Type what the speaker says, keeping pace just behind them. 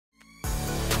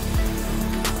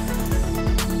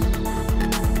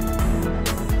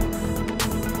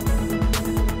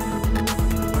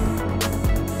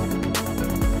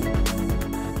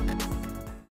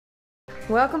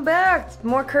Welcome back!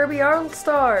 More Kirby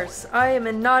All-Stars. I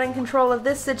am not in control of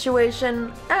this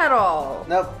situation at all.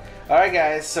 Nope. Alright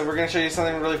guys, so we're going to show you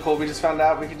something really cool we just found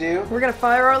out we could do. We're going to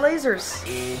fire our lasers.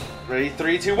 Ready?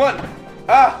 3, 2, 1.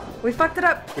 Ah! We fucked it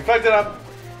up. We fucked it up.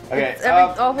 Okay,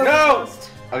 no!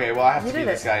 Okay, well I have to beat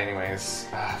this guy anyways.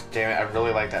 Ah, damn it, I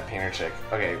really like that painter chick.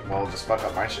 Okay, well just fuck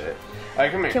up my shit.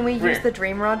 Alright, come here. Can we use the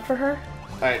dream rod for her?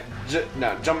 Alright,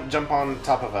 no, jump on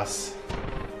top of us.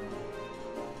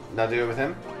 Now do it with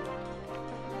him.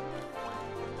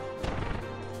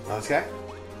 Now this guy.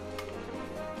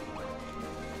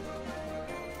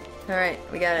 Alright,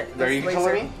 we got it. Are you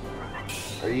controlling me?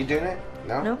 Are you doing it?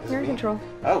 No? No, you're in control.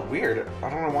 Oh, weird. I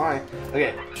don't know why.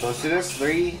 Okay, so let's do this.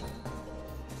 3.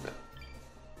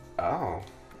 Oh.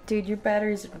 Dude, your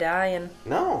batteries are dying.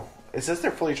 No, it says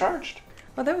they're fully charged.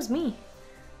 Oh, that was me.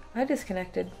 I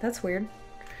disconnected. That's weird.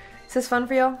 Is this fun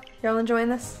for y'all? Y'all enjoying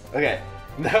this? Okay.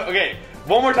 No, okay.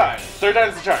 One more time. 3rd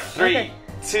time's the charm. 3,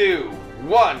 2,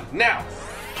 1, now.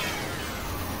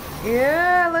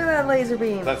 Yeah, look at that laser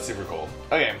beam. That's super cool.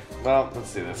 Okay, well,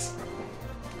 let's do this.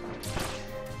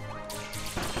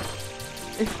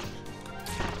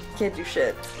 Can't do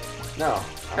shit. No.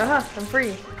 I'm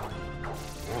free.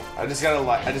 I just gotta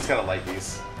light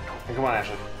these. Hey, come on,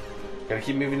 Ashley. Gotta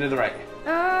keep moving to the right.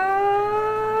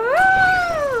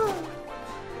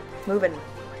 Moving.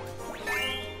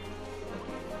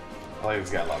 I like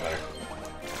this guy a lot better.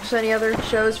 Just any other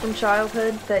shows from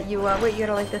childhood that you, wait, you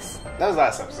gotta like this. That was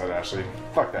last episode, Ashley.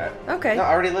 Fuck that. Okay. No,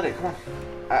 I already lit it. Come on.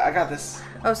 I got this.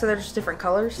 Oh, so they're just different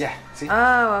colors? Yeah, see?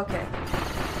 Oh, okay.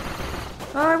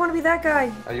 Oh, I want to be that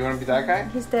guy. Oh, you want to be that guy?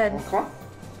 He's dead. Well, come on.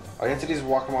 All you have to do is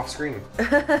walk him off screen. See?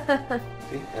 And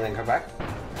then come back.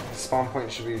 The spawn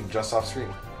point should be just off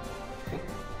screen. See?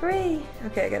 Hooray!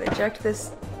 Okay, I gotta eject this.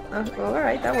 Oh, well,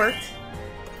 alright, that worked.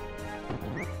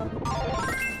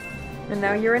 And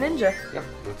now you're a ninja. Yep,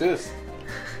 let's do this.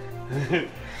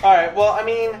 Alright, well, I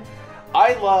mean,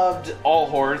 I loved all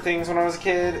horror things when I was a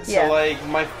kid. So, like,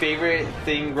 my favorite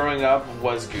thing growing up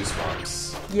was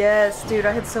Goosebumps. Yes, dude,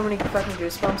 I had so many fucking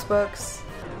Goosebumps books.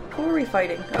 Who are we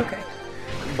fighting? Okay.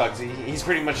 Bugsy. He's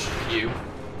pretty much you.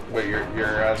 What you're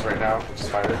as right now, which is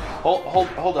Spider.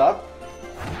 Hold up.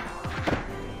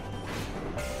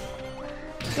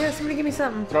 Yeah, somebody give me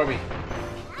something. Throw me.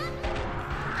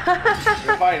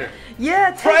 You're a fighter.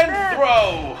 Yeah, take Friend that.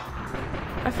 throw!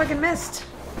 I fucking missed.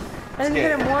 I didn't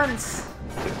hit him once.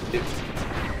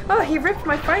 Oh, he ripped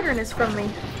my fighterness from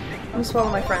me. Let me swallow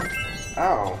my friend.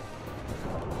 Oh.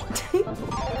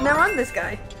 Now I'm this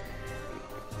guy.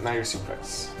 Now you're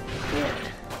suplex. Yeah.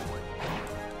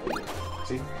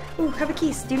 See? Ooh, have a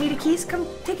keys. Do you need a keys? Come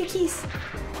take a keys.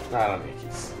 No, I don't need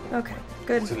keys. Okay,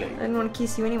 good. Too late. I didn't want to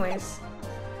keys you anyways.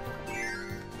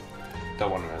 Don't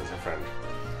want him as a friend.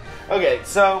 Okay,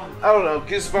 so, I don't know,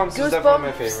 Goosebumps is definitely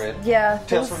my favorite. Yeah.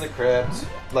 Tales from the Crypt,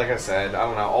 like I said, I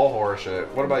don't know, all horror shit.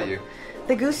 What about you?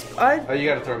 The Oh, you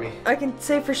gotta throw me. I can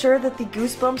say for sure that the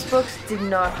Goosebumps books did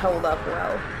not hold up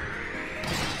well.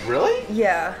 Really?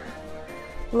 Yeah.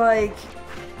 Like,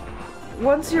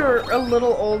 once you're a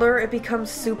little older, it becomes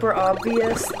super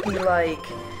obvious the, like,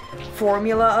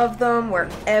 formula of them, where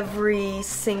every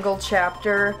single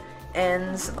chapter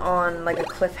ends on, like, a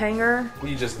cliffhanger.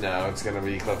 You just know it's gonna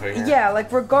be cliffhanger. Yeah,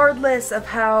 like, regardless of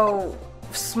how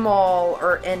small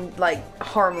and, like,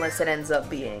 harmless it ends up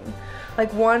being.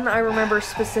 Like, one I remember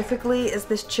specifically is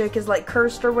this chick is, like,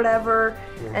 cursed or whatever,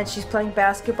 and she's playing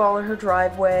basketball in her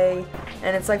driveway,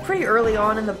 and it's, like, pretty early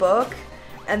on in the book,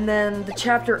 and then the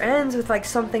chapter ends with, like,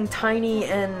 something tiny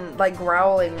and, like,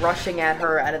 growling, rushing at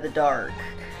her out of the dark.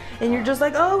 And you're just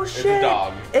like, oh shit! It's a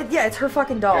dog. Yeah, it's her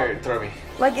fucking dog. Here, throw me.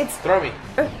 Like, it's... Throw me.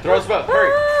 Throw us both,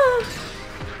 hurry!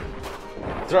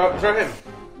 Throw him.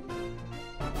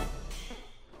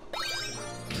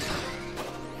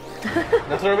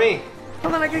 Now throw me.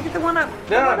 Hold on, I gotta get the one up.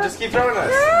 No, just keep throwing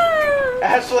us.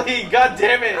 Ashley, god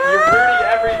damn it, you're ruining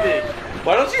everything.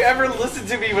 Why don't you ever listen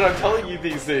to me when I'm telling you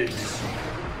these things?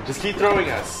 Just keep throwing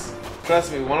us.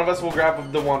 Trust me, one of us will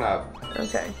grab the one up.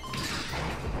 Okay.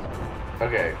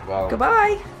 Okay, well...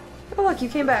 Goodbye! Oh look, you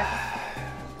came back.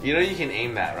 You know you can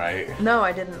aim that, right? No,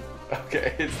 I didn't.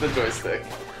 Okay, it's the joystick.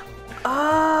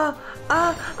 I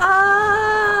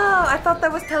thought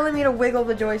that was telling me to wiggle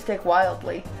the joystick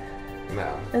wildly.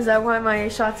 No. Is that why my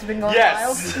shots have been going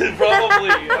yes, wild?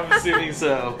 Probably. I'm assuming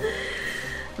so.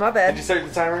 My bad. Did you start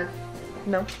the timer?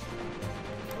 No.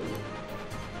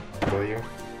 Will you?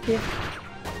 Yeah.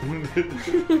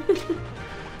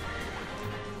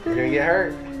 You're gonna get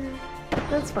hurt.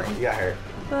 That's fine. You got hurt.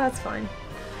 Well, that's fine.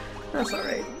 That's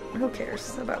alright. Who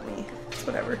cares about me? It's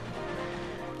whatever.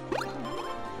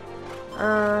 You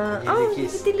Oh, you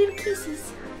get the little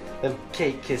kisses. Them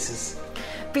cake kisses.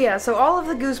 But yeah, so all of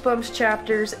the Goosebumps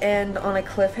chapters end on a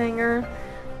cliffhanger,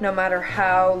 no matter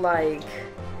how, like,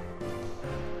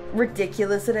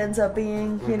 ridiculous it ends up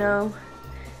being, you know?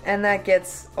 And that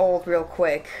gets old real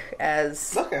quick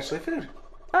as... Look, actually, food.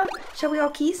 Oh, shall we all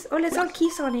kiss? Oh, let's all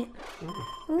kiss on it.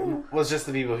 Ooh. Well, it's just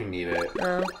the people who need it.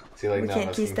 Oh, See, like, we none of can't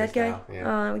us kiss can that guy? now.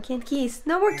 Yeah. We can't kiss.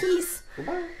 No more kiss.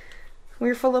 Goodbye.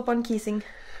 We're full up on kissing.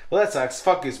 Well, that sucks.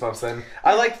 Fuck Goosebumps then.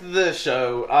 I liked the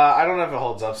show. I don't know if it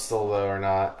holds up still though or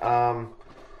not.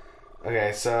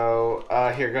 Okay, so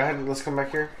here, go ahead and let's come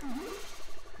back here.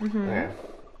 Okay.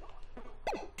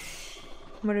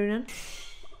 What are we doing?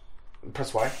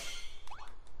 Press Y.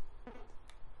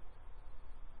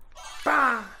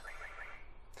 Bah!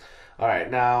 Alright,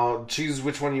 now choose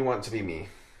which one you want to be me.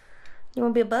 You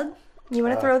want to be a bug? You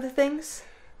want to throw the things?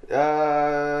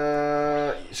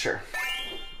 Sure.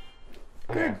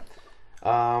 Okay.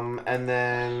 And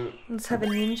then... Let's have a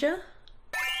ninja.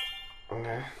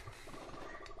 Okay.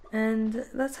 And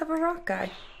let's have a rock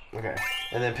guy. Okay.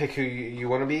 And then pick who you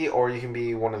want to be, or you can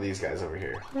be one of these guys over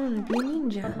here. I want to be a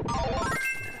ninja.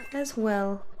 As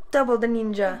well. Double the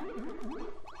ninja.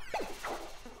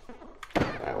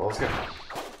 Alright, well, let's go.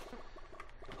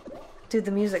 Dude,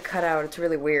 the music cut out. It's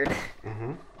really weird.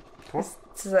 Cool.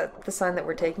 Is that the sign that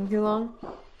we're taking too long?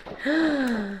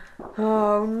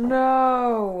 Oh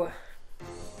no!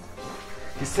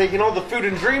 He's taking all the food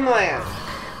in Dreamland!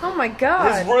 Oh my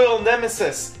god! His royal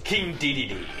nemesis, King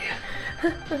Dedede.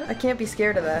 I can't be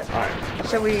scared of that. Alright.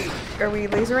 Shall we... Are we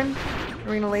lasering? Are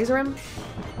we gonna laser him?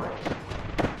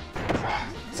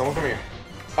 Someone come here.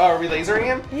 Are we lasering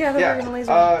him? Yeah, I thought we were gonna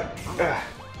laser him.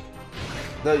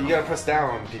 No, you gotta press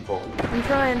down, people. I'm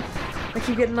trying. I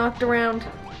keep getting knocked around.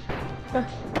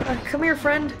 Come here,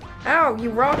 friend. Ow, you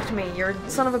rocked me. You're a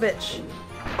son of a bitch.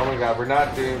 Oh my god, we're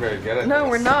not doing very good at this. No,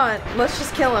 we're not. Let's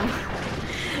just kill him.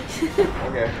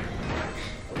 Okay.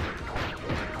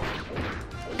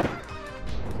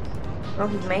 Oh,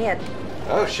 he's mad.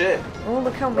 Oh shit. Oh,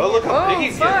 look how mad. Oh, look how big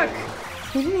he's fuck!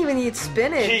 getting. He didn't even eat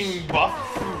spinach. King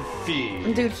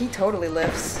Buffy. Dude, he totally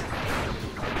lifts.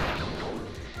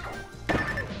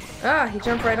 Ah, he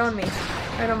jumped right on me.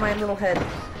 Right on my little head.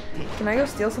 Can I go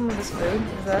steal some of this food?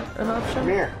 Is that an option? Come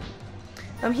here.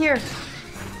 I'm here.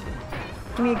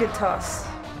 Give me a good toss.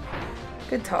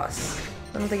 Good toss.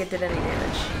 I don't think it did any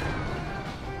damage.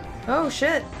 Oh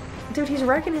shit. Dude, he's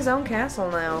wrecking his own castle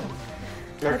now.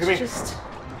 No, That's come here. just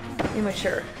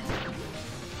immature.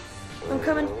 I'm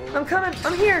coming. I'm coming.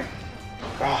 I'm here.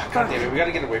 Oh, god damn it. We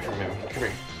gotta get away from him. Come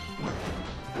here.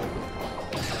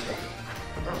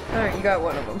 Alright, you got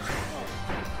one of them.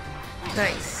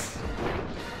 Nice.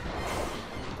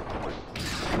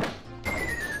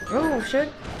 Oh,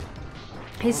 shit.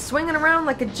 He's swinging around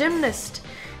like a gymnast.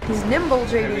 He's nimble,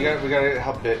 JD. Okay, we gotta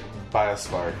help it by a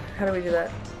spark. How do we do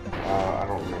that? I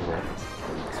don't remember.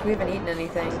 Because we haven't eaten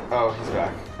anything. Oh, he's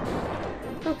back.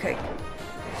 Okay.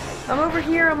 I'm over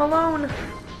here. I'm alone.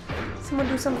 Someone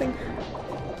do something.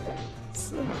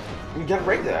 You gotta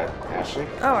break that, Ashley.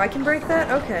 Oh, I can break that?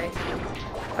 Okay.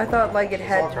 I thought like it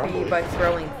had all to be crumbly. by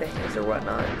throwing things or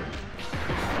whatnot.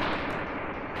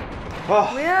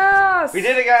 Oh, Yes! we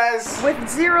did it, guys! With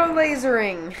zero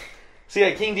lasering. So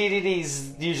yeah, King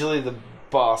Dedede's usually the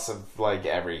boss of, like,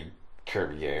 every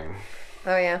Kirby game.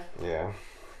 Oh yeah. Yeah.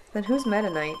 Then who's Meta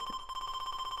Knight?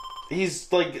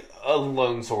 He's, like, a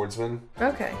lone swordsman.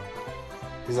 Okay.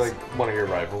 He's, like, one of your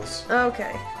rivals.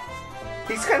 Okay.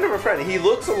 He's kind of a friend. He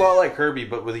looks a lot like Kirby,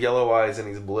 but with yellow eyes and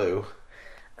he's blue.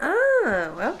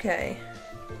 Oh, okay.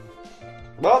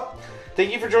 Well,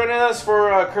 thank you for joining us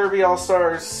for Kirby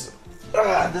All-Stars.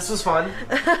 This was fun.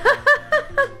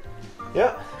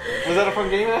 Yeah. Was that a fun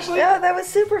game, Ashley? Yeah, that was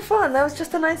super fun. That was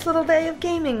just a nice little day of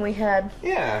gaming we had.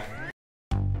 Yeah.